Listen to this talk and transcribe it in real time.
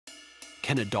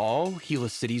Can a doll heal a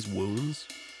city's wounds?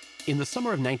 In the summer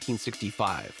of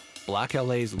 1965, Black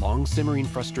LA's long-simmering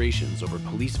frustrations over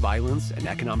police violence and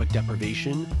economic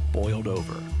deprivation boiled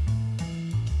over.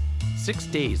 6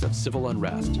 days of civil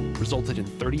unrest resulted in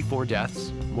 34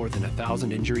 deaths, more than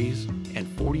 1,000 injuries, and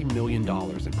 $40 million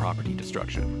in property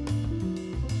destruction.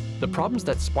 The problems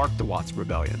that sparked the Watts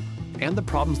Rebellion, and the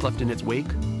problems left in its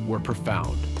wake, were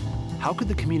profound. How could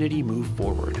the community move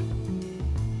forward?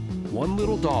 One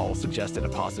little doll suggested a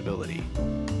possibility.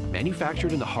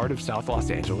 Manufactured in the heart of South Los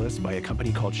Angeles by a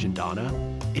company called Shindana,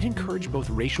 it encouraged both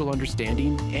racial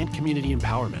understanding and community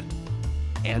empowerment.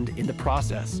 And in the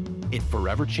process, it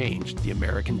forever changed the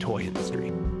American toy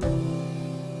industry.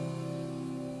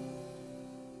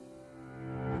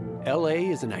 LA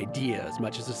is an idea as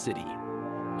much as a city,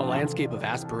 a landscape of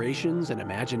aspirations and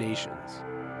imaginations.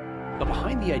 But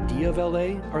behind the idea of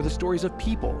LA are the stories of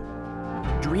people,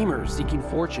 dreamers seeking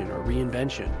fortune or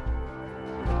reinvention,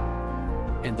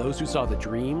 and those who saw the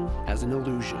dream as an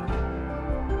illusion.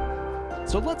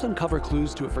 So let's uncover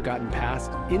clues to a forgotten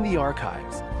past in the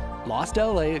archives. Lost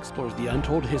LA explores the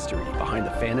untold history behind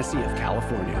the fantasy of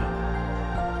California.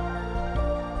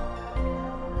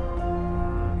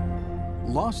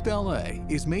 Lost LA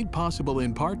is made possible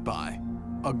in part by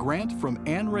a grant from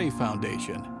Anne Ray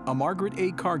Foundation, a Margaret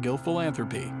A. Cargill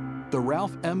philanthropy, the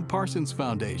Ralph M. Parsons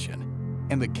Foundation,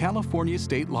 and the California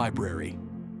State Library.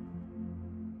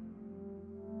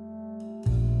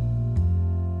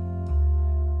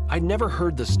 I'd never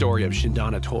heard the story of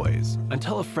Shindana Toys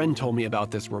until a friend told me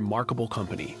about this remarkable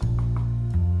company.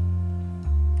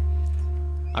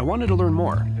 I wanted to learn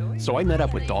more, so I met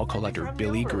up with doll collector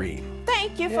Billy Green.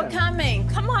 Thank you for coming.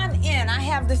 Come on in. I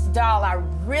have this doll I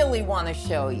really want to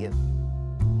show you.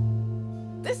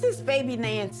 This is Baby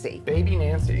Nancy. Baby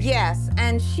Nancy? Yes,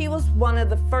 and she was one of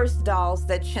the first dolls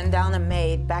that Shindana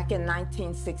made back in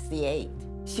 1968.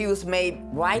 She was made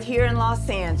right here in Los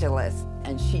Angeles,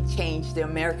 and she changed the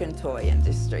American toy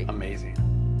industry. Amazing.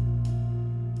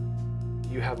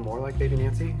 You have more like Baby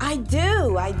Nancy? I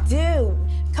do, I do.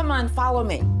 Come on, follow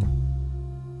me.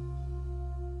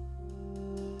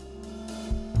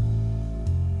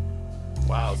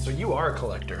 Wow, so you are a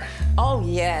collector. Oh,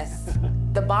 yes.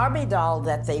 The Barbie doll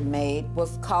that they made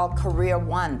was called Career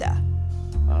Wanda.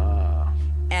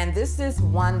 And this is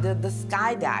Wanda the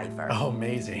skydiver. Oh,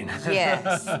 amazing.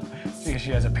 Yes. Because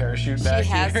she has a parachute back here.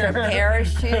 She has her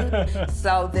parachute.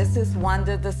 So this is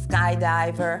Wanda the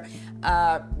skydiver.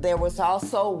 There was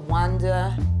also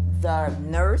Wanda the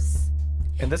nurse.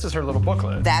 And this is her little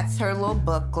booklet. That's her little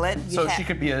booklet. So she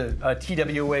could be a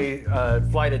TWA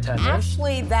flight attendant.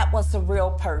 Actually, that was a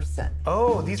real person.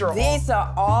 Oh, these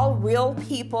are all real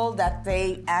people that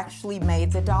they actually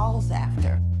made the dolls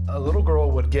after. A little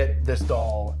girl would get this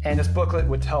doll, and this booklet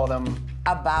would tell them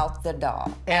about the doll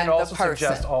and also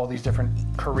suggest all these different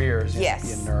careers. Yes.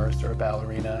 You could be a nurse or a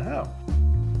ballerina. Oh.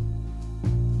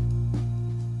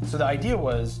 So the idea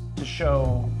was to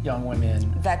show young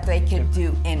women that they could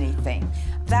do anything.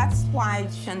 That's why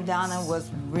Shindana was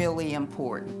really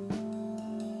important.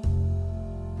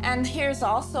 And here's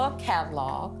also a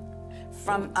catalog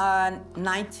from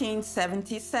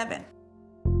 1977.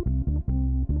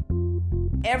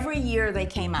 Every year they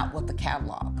came out with a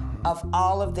catalog of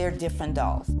all of their different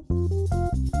dolls.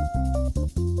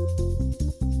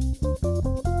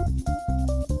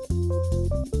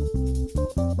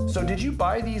 So did you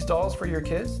buy these dolls for your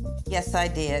kids? Yes, I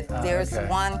did. There's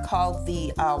one called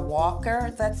the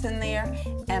Walker that's in there,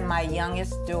 and my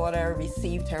youngest daughter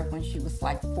received her when she was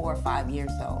like 4 or 5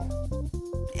 years old.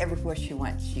 Everywhere she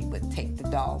went, she would take the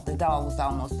doll. The doll was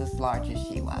almost as large as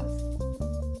she was.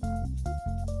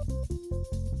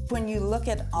 When you look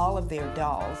at all of their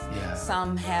dolls,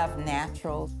 some have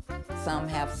natural, some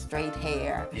have straight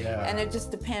hair, and it just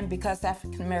depends because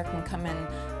African American come in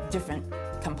different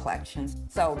complexions.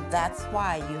 So that's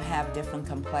why you have different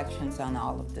complexions on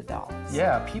all of the dolls.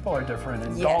 Yeah, people are different,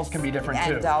 and dolls can be different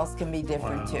too. And dolls can be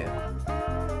different too.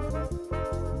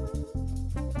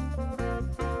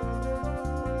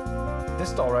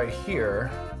 This doll right here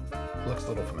looks a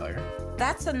little familiar.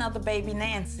 That's another Baby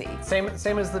Nancy. Same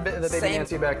as the Baby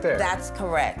Nancy back there. That's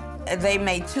correct. They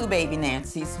made 2 Baby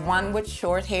Nancys, one with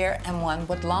short hair and one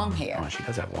with long hair. Oh, she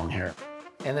does have long hair.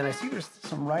 And then I see there's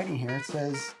some writing here. It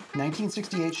says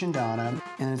 1968 Shindana,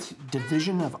 and it's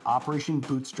Division of Operation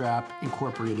Bootstrap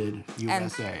Incorporated,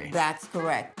 USA. And that's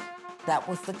correct. That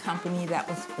was the company that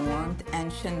was formed,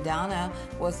 and Shindana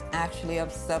was actually a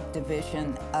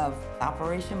subdivision of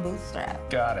Operation Bootstrap.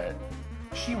 Got it.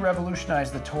 She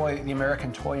revolutionized the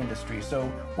American toy industry. So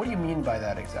what do you mean by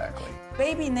that exactly?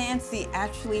 Baby Nancy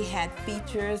actually had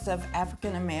features of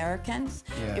African Americans.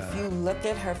 Yeah. If you look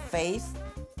at her face,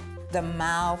 the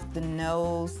mouth, the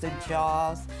nose, the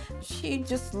jaws, she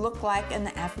just looked like an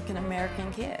African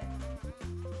American kid.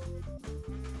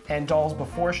 And dolls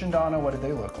before Shindana, what did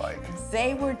they look like?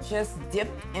 They were just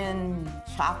dipped in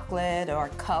chocolate or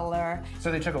color. So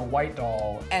they took a white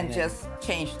doll and just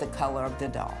changed the color of the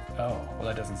doll. Oh, well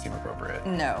that doesn't seem appropriate.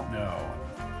 No. No.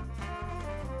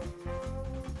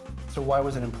 So why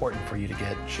was it important for you to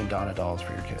get Shindana dolls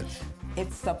for your kids?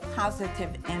 It's a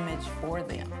positive image for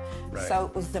them. Right. So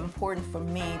it was important for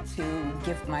me to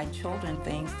give my children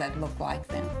things that look like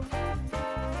them.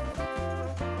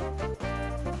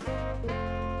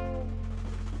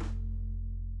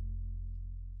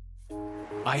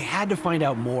 I had to find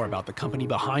out more about the company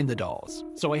behind the dolls,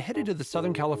 so I headed to the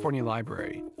Southern California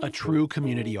Library, a true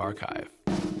community archive.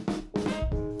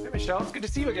 Hey Michelle, it's good to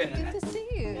see you again. Good to see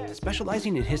you.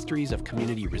 Specializing in histories of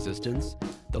community resistance,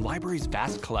 the library's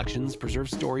vast collections preserve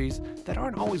stories that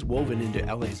aren't always woven into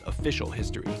LA's official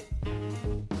history.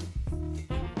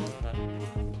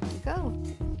 Go.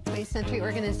 20th century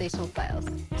organizational files.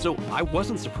 So I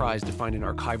wasn't surprised to find an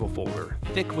archival folder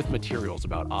thick with materials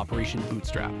about Operation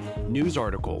Bootstrap, news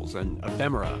articles, and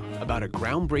ephemera about a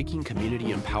groundbreaking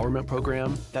community empowerment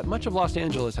program that much of Los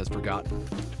Angeles has forgotten.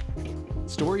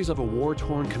 Stories of a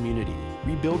war-torn community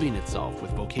rebuilding itself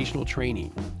with vocational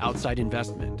training, outside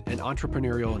investment, and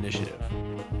entrepreneurial initiative.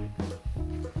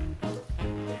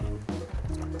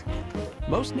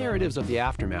 Most narratives of the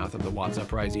aftermath of the Watts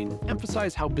Uprising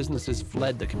emphasize how businesses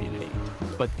fled the community.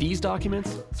 But these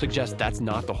documents suggest that's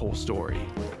not the whole story,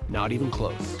 not even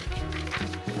close.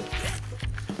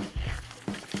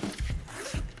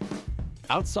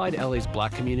 Outside LA's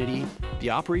Black community, the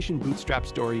Operation Bootstrap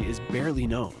story is barely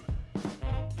known.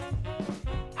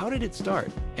 How did it start,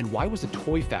 and why was a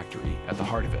toy factory at the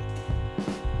heart of it?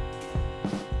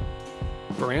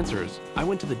 For answers, I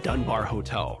went to the Dunbar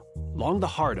Hotel, along the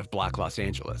heart of Black Los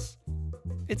Angeles.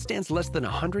 It stands less than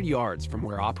 100 yards from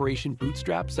where Operation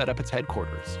Bootstrap set up its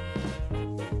headquarters.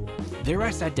 There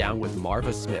I sat down with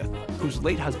Marva Smith, whose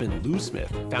late husband Lou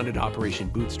Smith founded Operation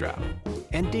Bootstrap,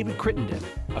 and David Crittenden,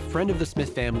 a friend of the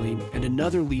Smith family and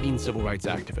another leading civil rights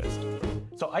activist.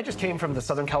 So I just came from the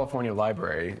Southern California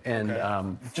Library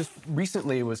and just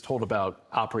recently was told about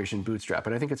Operation Bootstrap.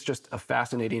 And I think it's just a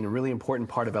fascinating and really important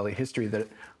part of LA history that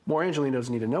more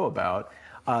Angelinos need to know about.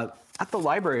 At the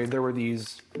library, there were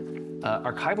these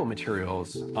archival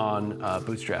materials on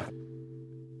Bootstrap.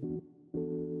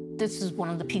 This is one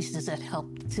of the pieces that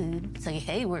helped to say,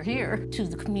 hey, we're here to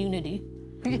the community.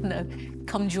 You know,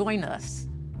 come join us.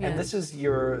 And this is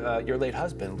your late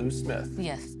husband, Lou Smith.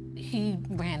 Yes, he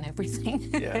ran everything.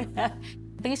 Yeah.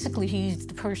 Basically, he's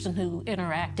the person who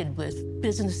interacted with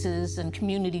businesses and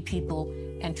community people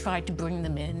and tried to bring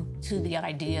them in to the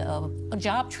idea of a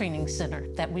job training center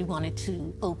that we wanted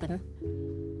to open.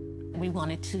 We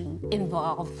wanted to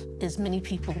involve as many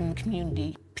people in the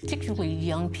community, particularly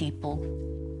young people,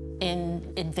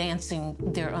 in advancing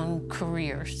their own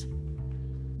careers.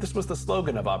 This was the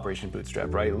slogan of Operation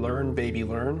Bootstrap, right? Learn, baby,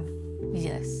 learn?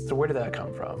 Yes. So where did that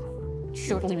come from?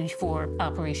 Shortly before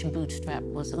Operation Bootstrap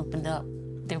was opened up,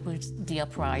 there was the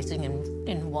Uprising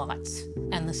in Watts.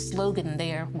 And the slogan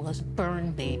there was,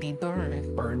 burn, baby,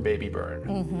 burn. Burn, baby, burn.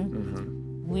 Mm-hmm.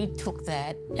 Mm-hmm. We took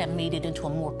that and made it into a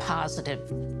more positive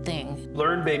thing.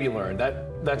 Learn, baby, learn.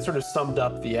 That sort of summed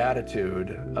up the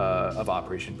attitude of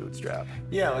Operation Bootstrap.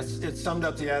 Yeah, it summed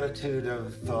up the attitude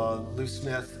of Lou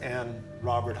Smith and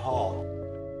Robert Hall.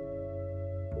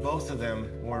 Both of them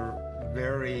were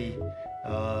very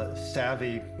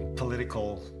savvy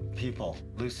political people.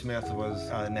 Lou Smith was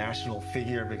a national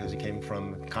figure because he came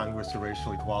from Congress of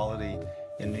Racial Equality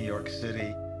in New York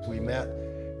City. We met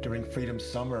during Freedom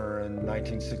Summer in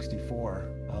 1964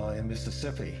 in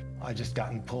Mississippi. I just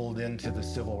gotten pulled into the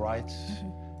civil rights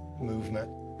movement.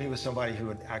 He was somebody who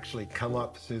had actually come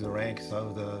up through the ranks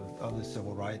of the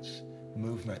civil rights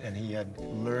movement, and he had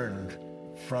learned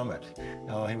from it.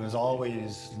 He was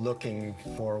always looking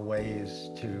for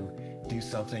ways to do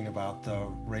something about the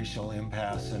racial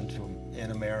impasse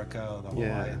in America,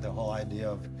 the whole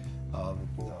idea of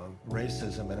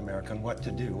racism in America and what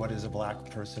to do. What is a black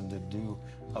person to do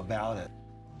about it?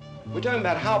 We're talking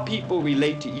about how people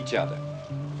relate to each other.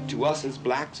 To us as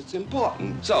blacks, it's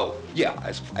important. So, yeah,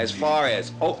 as far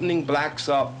as opening blacks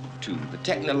up to the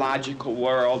technological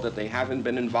world that they haven't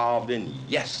been involved in,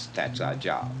 yes, that's our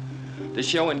job. To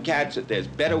showing cats that there's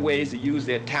better ways to use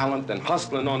their talent than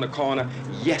hustling on the corner,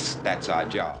 yes, that's our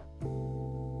job.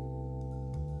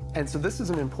 And so this is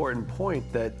an important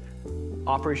point that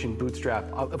Operation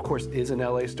Bootstrap, of course, is an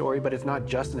LA story, but it's not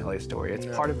just an LA story. It's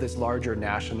part of this larger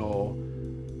national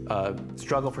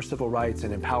struggle for civil rights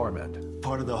and empowerment.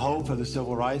 Part of the hope of the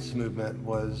civil rights movement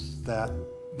was that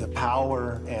the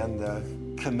power and the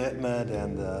commitment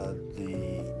and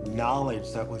the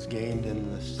knowledge that was gained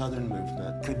in the Southern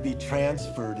movement could be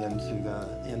transferred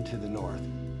into the North.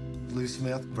 Lou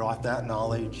Smith brought that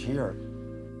knowledge here.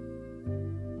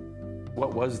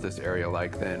 What was this area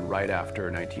like then, right after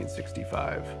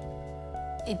 1965?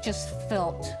 It just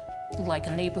felt like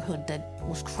a neighborhood that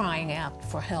was crying out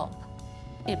for help.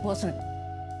 It wasn't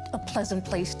a pleasant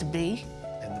place to be.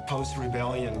 In the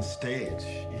post-rebellion stage,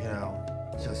 you know,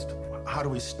 just how do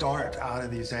we start out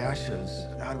of these ashes?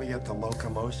 How do we get the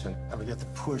locomotion? How do we get the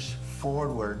push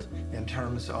forward in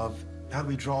terms of how do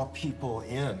we draw people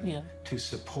in to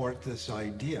support this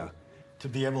idea? To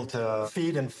be able to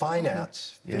feed and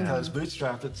finance, because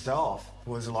Bootstrap itself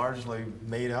was largely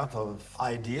made up of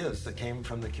ideas that came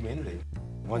from the community.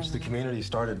 Once the community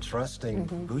started trusting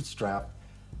Bootstrap,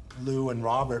 Lou and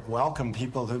Robert welcomed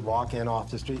people who'd walk in off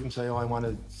the street and say, oh, I want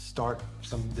to start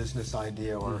some business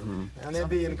idea, or and they'd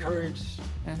be encouraged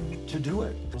to do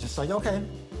it. Just like, okay,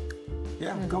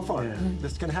 yeah, go for it.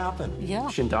 This can happen. Yeah.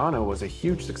 Shindana was a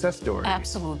huge success story.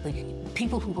 Absolutely.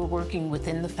 People who were working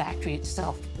within the factory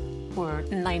itself were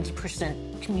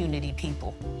 90% community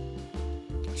people.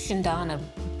 Shindana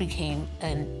became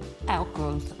an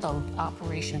outgrowth of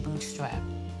Operation Bootstrap.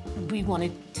 We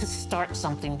wanted to start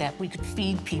something that we could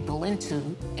feed people into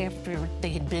after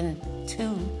they had been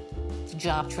to the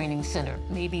job training center,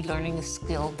 maybe learning a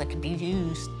skill that could be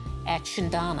used at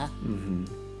Shindana.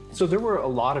 So there were a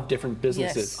lot of different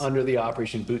businesses under the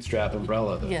Operation Bootstrap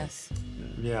umbrella, though. Yes.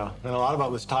 Yeah, and a lot of it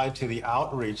was tied to the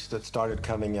outreach that started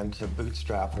coming into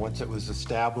Bootstrap once it was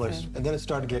established, and then it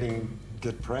started getting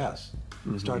good press.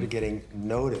 It started getting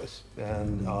noticed,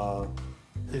 and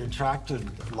it attracted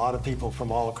a lot of people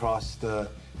from all across the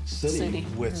city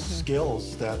with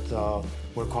skills that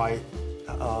were quite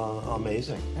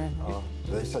amazing.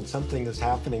 They said something is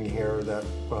happening here that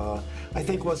I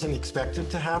think wasn't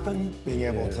expected to happen. Being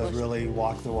able to really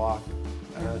walk the walk,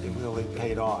 it really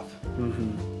paid off.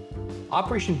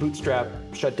 Operation Bootstrap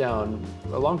shut down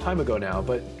a long time ago now,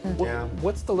 but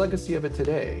what's the legacy of it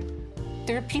today?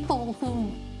 There are people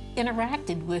who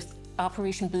interacted with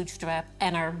Operation Bootstrap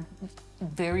and our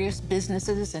various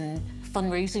businesses and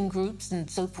fundraising groups and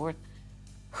so forth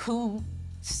who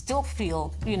still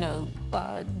feel, you know,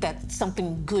 that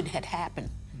something good had happened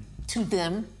to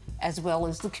them as well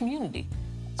as the community.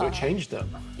 So it changed them.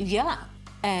 Yeah,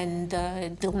 and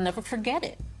they'll never forget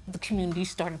it. The community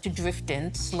started to drift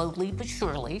in slowly but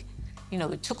surely. You know,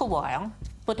 it took a while,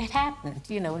 but it happened,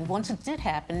 you know, and once it did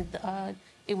happen,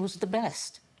 it was the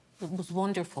best. It was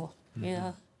wonderful,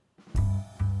 yeah.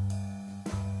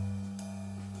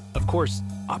 Of course,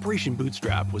 Operation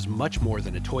Bootstrap was much more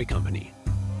than a toy company.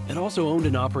 It also owned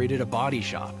and operated a body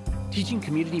shop, teaching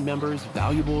community members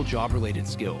valuable job-related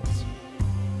skills.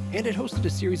 And it hosted a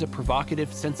series of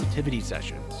provocative sensitivity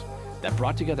sessions that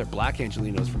brought together Black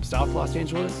Angelenos from South Los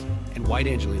Angeles and white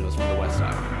Angelenos from the West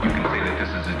Side. You can say that this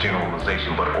is a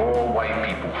generalization, but all white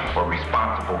people are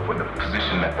responsible for the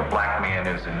position that the Black man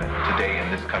is in today in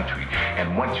this country.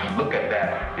 And once you look at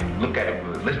that and you look at it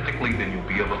realistically, then you'll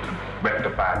be able to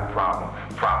rectify the problem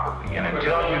properly. And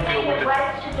until you deal with it,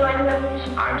 whites should join the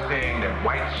revolution. I'm saying that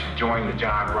whites should join the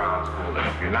John Brown School. And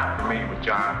if you're not familiar with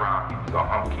John Brown, he was a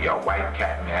hunky, a white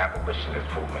cat in the abolitionist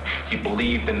movement. He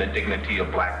believed in the dignity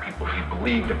of Black people. He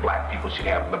believed that Black people should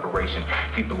have liberation.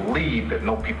 He believed that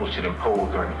no people should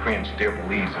impose or infringe their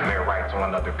beliefs and their rights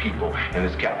on other people, and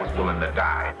this cat was willing to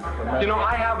die. You know,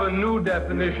 I have a new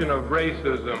definition of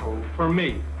racism for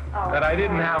me that I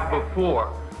didn't have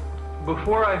before.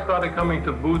 Before I started coming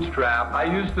to Bootstrap, I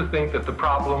used to think that the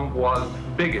problem was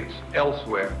bigots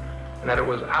elsewhere, and that it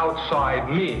was outside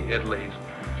me, at least.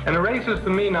 And a racist to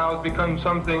me now has become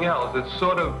something else. It's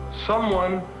sort of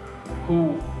someone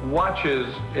who watches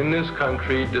in this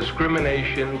country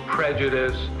discrimination,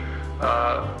 prejudice,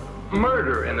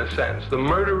 murder in a sense, the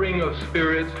murdering of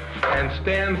spirits, and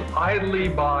stands idly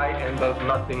by and does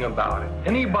nothing about it.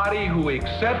 Anybody who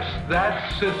accepts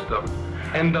that system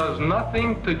and does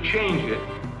nothing to change it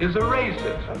is a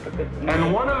racist.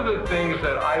 And one of the things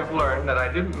that I've learned that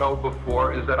I didn't know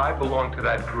before is that I belong to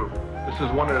that group. This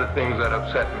is one of the things that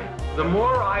upset me. The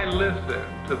more I listen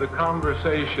to the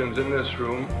conversations in this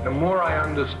room, the more I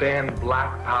understand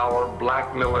Black power,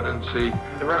 Black militancy,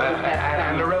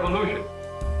 and the revolution.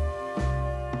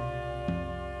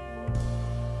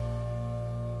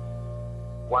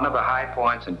 One of the high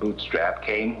points in Bootstrap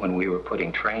came when we were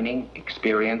putting training,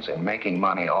 experience, and making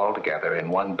money all together in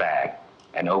one bag.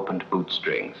 and opened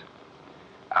bootstrings,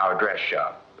 our dress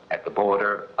shop at the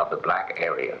border of the black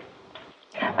area.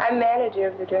 I'm manager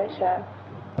of the dress shop.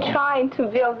 Trying to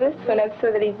build this one up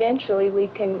so that eventually we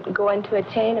can go into a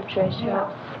chain of dress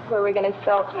shops where we're going to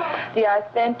sell the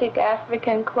authentic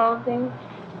African clothing.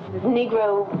 The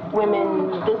Negro Women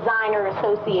Designer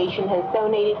Association has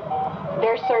donated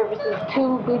their services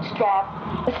to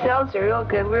Bootstrap. The sales are real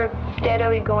good. We're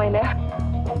steadily going up.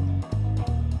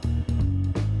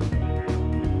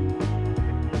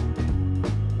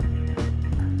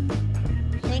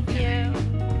 Thank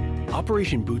you.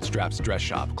 Operation Bootstrap's dress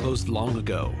shop closed long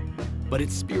ago, but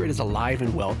its spirit is alive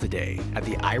and well today at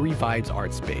the Irie Vibes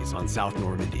Art Space on South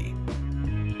Normandy.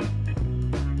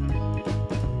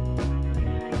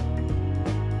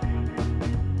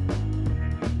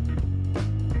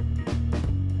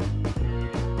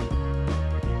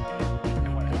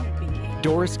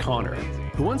 Doris Connor,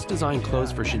 who once designed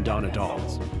clothes for Shindana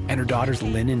dolls, and her daughter's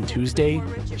Linen Tuesday,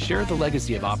 shared the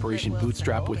legacy of Operation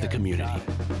Bootstrap with the community.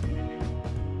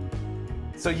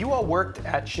 So you all worked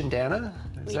at Shindana?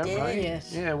 Is that right?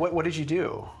 Yes. Yeah, what did you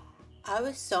do? I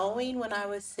was sewing when I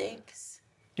was 6.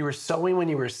 You were sewing when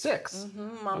you were 6?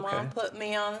 Mm-hmm. My mom put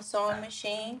me on a sewing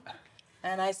machine,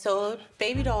 and I sewed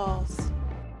baby dolls.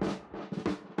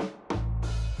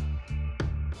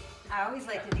 I always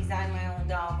like to design my own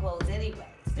doll clothes anyways.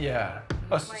 Yeah.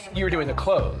 Oh, so you were doing the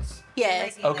clothes?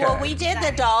 Yes. Okay. Well, we did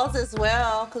the dolls as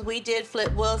well, because we did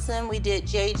Flip Wilson, we did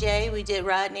JJ, we did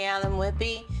Rodney Allen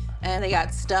Whippy, and they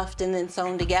got stuffed and then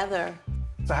sewn together.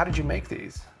 So how did you make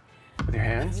these? With your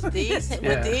hands? With these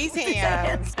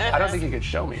hands. I don't think you could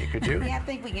show me, could you? Yeah, I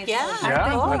think we can. Yeah,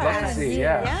 I'd love to see,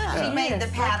 yeah. She made the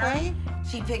pattern.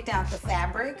 She picked out the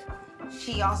fabric.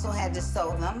 She also had to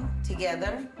sew them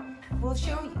together. We'll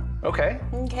show you. Okay.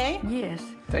 Okay? Yes.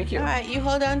 Thank you. All right, you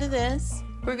hold on to this.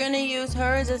 We're gonna use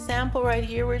her as a sample right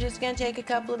here. We're just gonna take a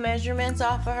couple of measurements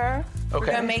off of her. Okay. We're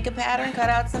gonna make a pattern,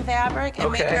 cut out some fabric,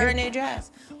 and make her a new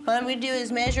dress. What we do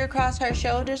is measure across her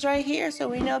shoulders right here so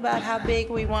we know about how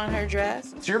big we want her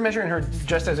dress. So you're measuring her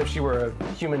just as if she were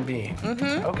a human being?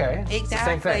 Mm-hmm. Okay. Exactly. It's the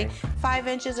same thing. 5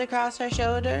 inches across her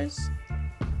shoulders.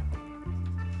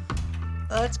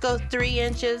 Let's go 3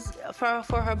 inches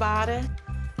for her body.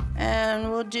 And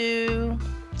we'll do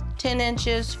 10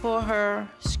 inches for her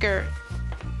skirt.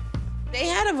 They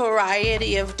had a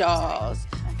variety of dolls,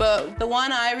 but the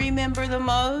one I remember the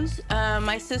most,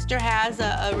 my sister has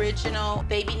a original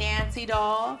Baby Nancy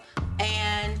doll,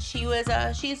 and she was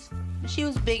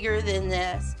bigger than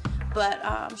this, but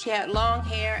she had long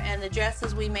hair, and the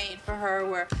dresses we made for her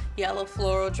were yellow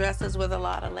floral dresses with a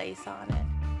lot of lace on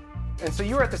it. And so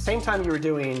you were at the same time you were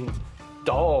doing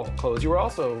doll clothes, you were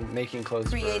also making clothes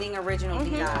Creating original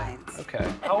designs. Okay.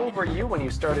 How old were you when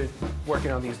you started working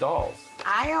on these dolls?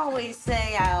 I always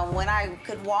say when I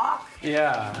could walk.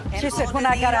 Yeah. She said when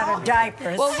I got out of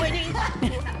diapers. Well,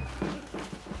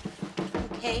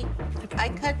 okay, I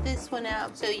cut this one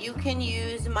out so you can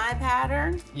use my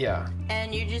pattern. Yeah.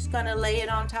 And you're just gonna lay it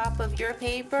on top of your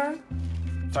paper.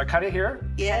 So I cut it here?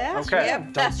 Yes. Okay.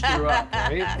 Yep. Don't screw up,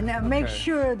 right? Now make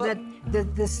sure that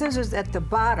the scissors at the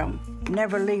bottom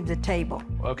never leave the table.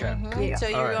 Okay. Yeah. So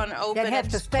you're gonna open that has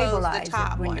and to close stabilize the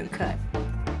top it when one. you cut.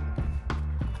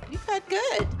 You cut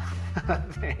good.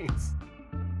 Thanks.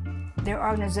 Their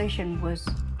organization was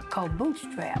called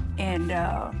Bootstrap, and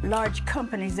large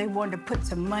companies, they wanted to put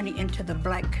some money into the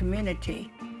black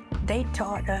community. They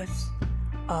taught us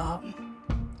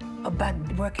about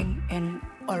working in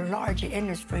a larger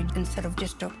industry instead of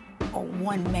just a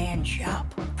one-man shop.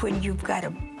 When you've got a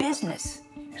business,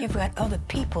 you've got other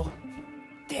people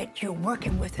that you're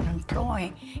working with and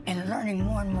employing and learning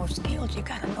more and more skills. You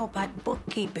gotta know about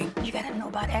bookkeeping. You gotta know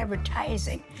about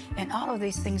advertising and all of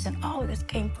these things. And all of this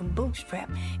came from Bootstrap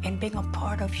and being a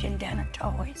part of Shindana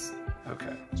Toys.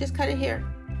 Okay. Just cut it here.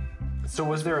 So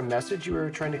was there a message you were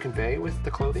trying to convey with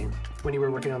the clothing when you were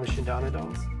working on the Shindana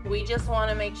dolls? We just want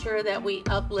to make sure that we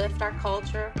uplift our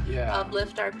culture, Yeah.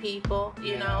 uplift our people,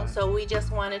 you know, so we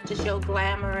just wanted to show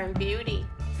glamour and beauty.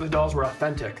 So the dolls were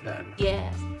authentic then?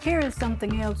 Yes. Here is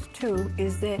something else too,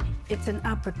 is that it's an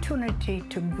opportunity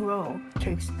to grow, to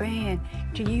expand,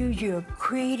 to use your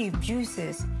creative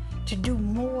juices, to do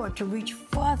more, to reach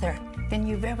further than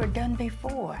you've ever done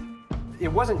before.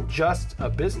 It wasn't just a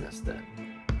business then?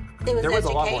 It was There was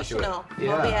a lot more to it. educational.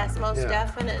 Yeah, Oh, yes, most yeah.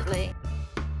 definitely.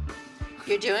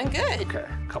 You're doing good. Okay,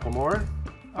 a couple more.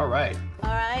 All right.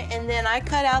 All right, and then I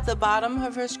cut out the bottom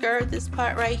of her skirt, this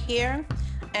part right here,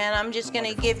 and I'm just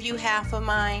gonna give you half of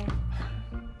mine.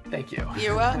 Thank you.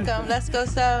 You're welcome. Let's go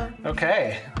sew.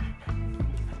 Okay.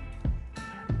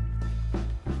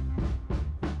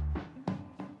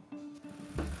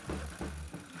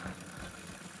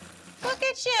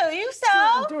 look at you. You sew.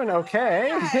 I'm doing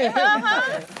okay.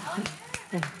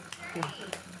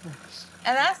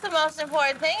 And that's the most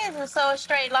important thing, is to sew a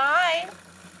straight line.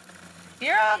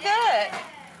 You're all good.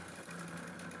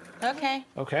 Okay.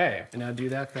 Okay, and now do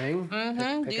that thing.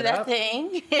 Mm-hmm, pick do it that up.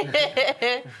 thing.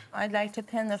 I'd like to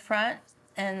pin the front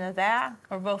and the back,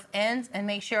 or both ends, and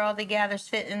make sure all the gathers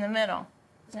fit in the middle.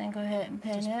 Then go ahead and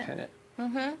pin it. Pin it.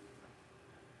 Mm-hmm.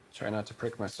 Try not to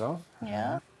prick myself.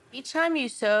 Yeah. Each time you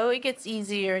sew, it gets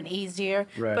easier and easier.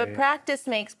 Right. But practice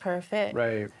makes perfect.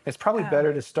 Right. It's probably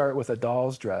better to start with a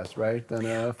doll's dress, right, than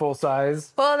a full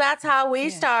size. Well, that's how we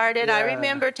started. I Yeah.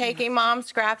 remember taking Mom's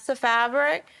scraps of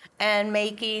fabric and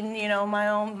making, you know,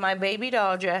 my baby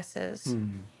doll dresses.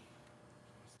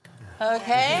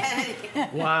 Okay?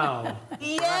 Wow.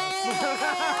 Yay!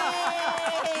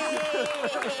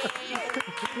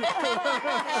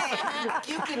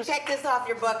 You can check this off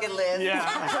your bucket list. Yeah.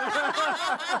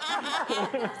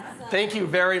 Thank you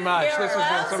very much. You're This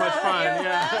has been so much fun. welcome.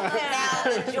 Yeah.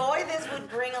 Now, the joy this would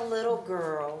bring a little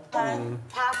girl,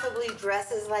 possibly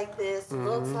dresses like this,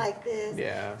 looks like this.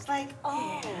 Yeah. It's like,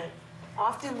 oh,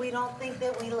 often we don't think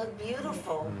that we look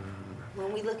beautiful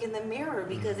when we look in the mirror,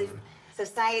 because if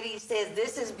society says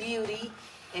this is beauty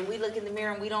and we look in the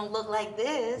mirror and we don't look like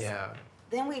this,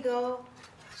 then we go,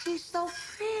 she's so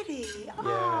pretty.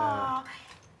 Yeah.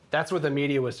 That's what the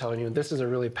media was telling you. This is a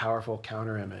really powerful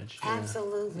counter image.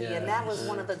 Absolutely, Yeah. and that was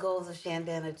one of the goals of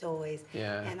Shindana Toys,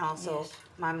 Yeah. and also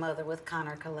my mother with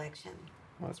Connor Collection.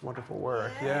 Well, that's wonderful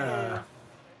work. Yeah.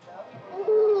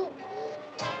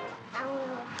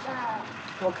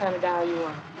 What kind of doll you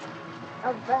want?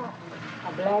 A black.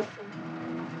 A black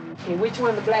one? Okay, which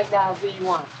one of the black dolls do you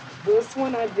want? This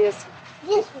one or this one?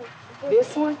 This one.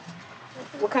 This one?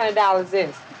 What kind of doll is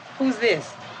this? Who's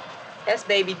this? That's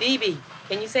baby DB.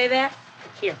 Can you say that?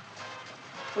 Here.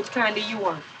 Which kind do you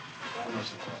want?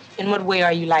 In what way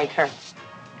are you like her?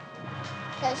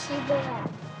 Because she's black.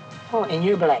 Oh, and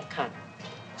you're black, Connor.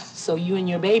 So you and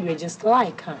your baby are just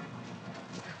alike, Connor.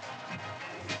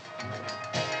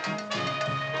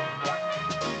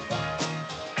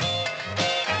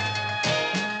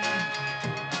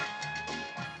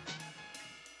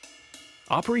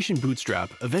 Operation Bootstrap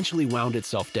eventually wound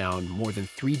itself down more than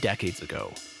 3 decades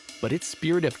ago, but its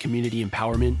spirit of community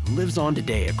empowerment lives on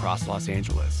today across Los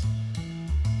Angeles.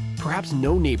 Perhaps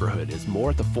no neighborhood is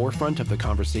more at the forefront of the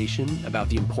conversation about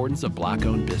the importance of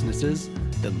Black-owned businesses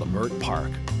than Leimert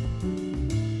Park.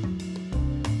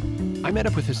 I met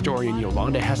up with historian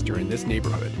Yolanda Hester in this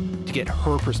neighborhood to get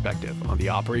her perspective on the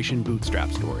Operation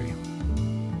Bootstrap story.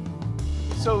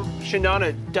 So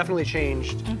Shindana definitely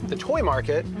changed the toy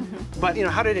market, but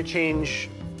how did it change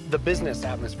the business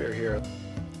atmosphere here?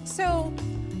 So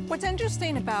what's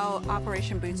interesting about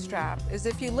Operation Bootstrap is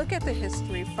if you look at the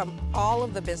history from all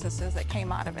of the businesses that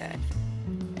came out of it,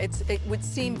 it would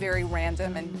seem very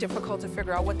random and difficult to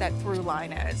figure out what that through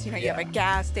line is. You have a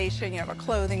gas station, you have a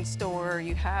clothing store,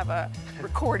 you have a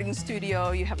recording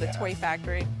studio, you have the toy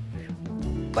factory.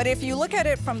 But if you look at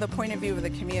it from the point of view of the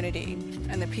community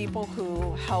and the people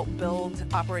who helped build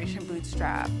Operation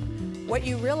Bootstrap, what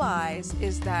you realize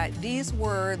is that these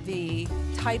were the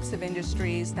types of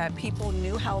industries that people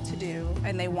knew how to do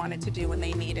and they wanted to do and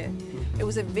they needed. It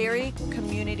was a very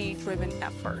community-driven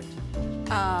effort.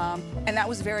 And that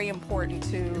was very important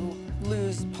to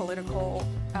lose political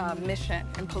mission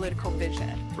and political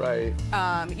vision. Right.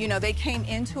 They came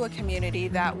into a community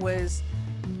that was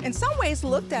in some ways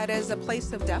looked at as a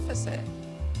place of deficit,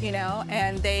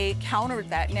 and they countered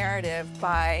that narrative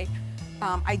by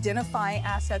identifying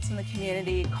assets in the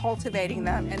community, cultivating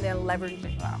them, and then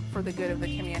leveraging them for the good of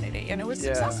the community. And it was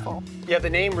successful. Yeah, the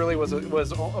name really was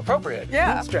appropriate.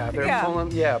 Yeah. Bootstrap.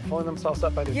 They're pulling themselves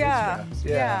up by the bootstraps.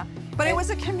 Yeah. But it was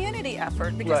a community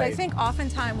effort because I think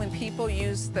oftentimes when people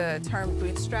use the term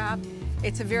bootstrap,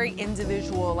 it's a very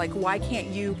individual, like, why can't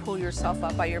you pull yourself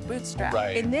up by your bootstrap?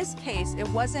 Right. In this case, it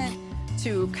wasn't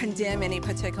to condemn any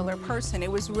particular person.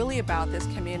 It was really about this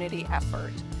community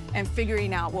effort and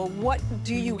figuring out, well, what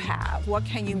do you have? What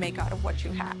can you make out of what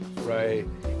you have? Right.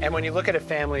 And when you look at a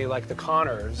family like the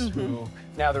Connors, who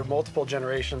now there are multiple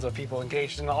generations of people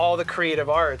engaged in all the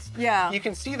creative arts, you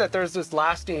can see that there's this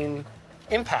lasting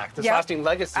impact, this lasting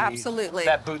legacy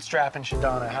that Bootstrap and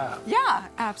Shindana have. Yeah,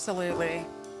 absolutely.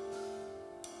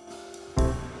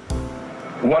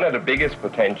 One of the biggest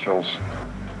potentials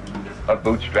of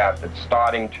Bootstrap that's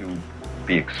starting to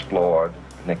be explored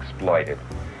and exploited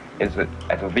is that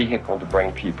as a vehicle to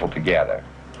bring people together.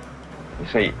 You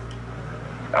see,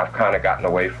 I've kind of gotten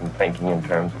away from thinking in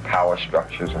terms of power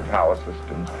structures and power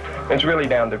systems. It's really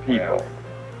down to people.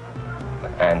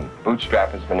 And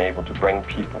Bootstrap has been able to bring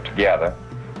people together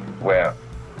where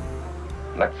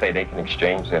let's say they can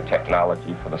exchange their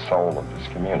technology for the soul of this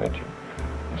community.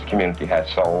 This community has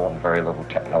soul and very little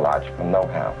technological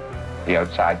know-how. The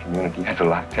outside community has a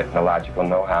lot of technological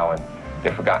know-how, and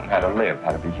they've forgotten how to live,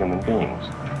 how to be human beings.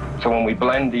 So when we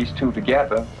blend these two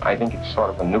together, I think it's sort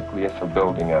of a nucleus of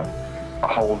building a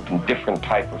whole different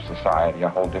type of society, a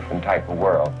whole different type of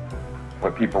world,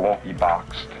 where people won't be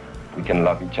boxed. We can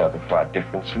love each other for our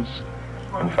differences.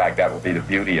 In fact, that will be the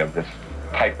beauty of this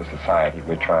type of society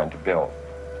we're trying to build.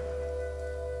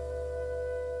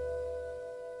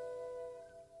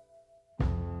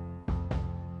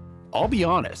 I'll be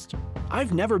honest,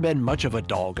 I've never been much of a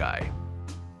doll guy.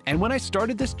 And when I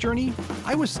started this journey,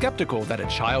 I was skeptical that a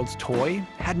child's toy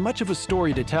had much of a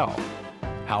story to tell.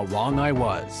 How wrong I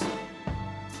was.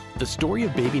 The story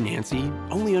of baby Nancy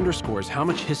only underscores how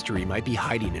much history might be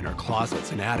hiding in our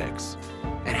closets and attics,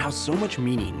 and how so much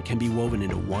meaning can be woven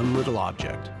into one little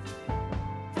object.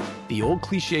 The old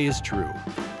cliche is true.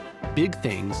 Big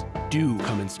things do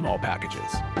come in small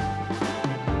packages.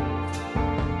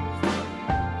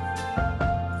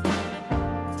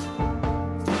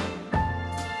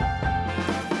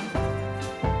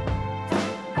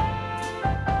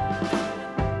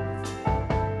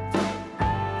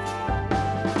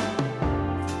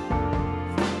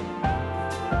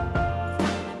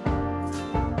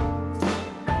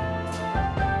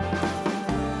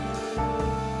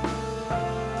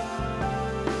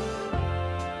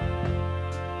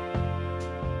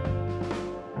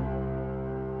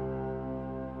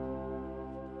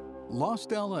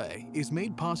 Lost LA is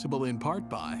made possible in part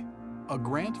by a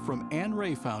grant from Anne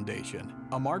Ray Foundation,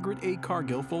 a Margaret A.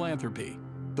 Cargill philanthropy,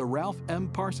 the Ralph M.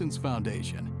 Parsons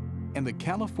Foundation, and the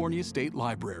California State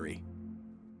Library.